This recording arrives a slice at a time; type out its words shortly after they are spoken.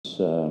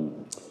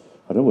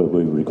I don't know where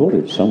we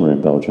recorded it, somewhere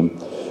in Belgium.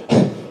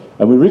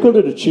 And we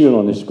recorded a tune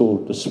on this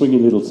called The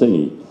Swingy Little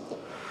Thingy.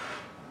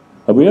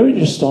 And we only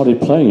just started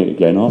playing it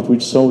again after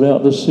we'd sold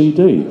out the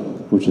CD,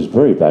 which is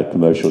very bad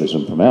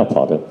commercialism from our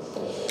part.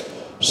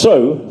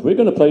 So, we're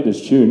going to play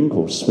this tune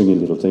called Swingy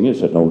Little Thingy.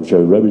 It's an old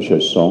Joe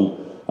Robichaud song.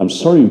 I'm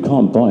sorry you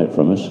can't buy it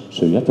from us,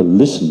 so you have to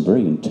listen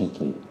very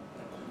intently.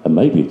 And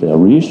maybe they'll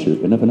reissue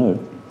it, you never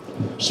know.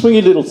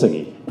 Swingy Little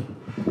Thingy.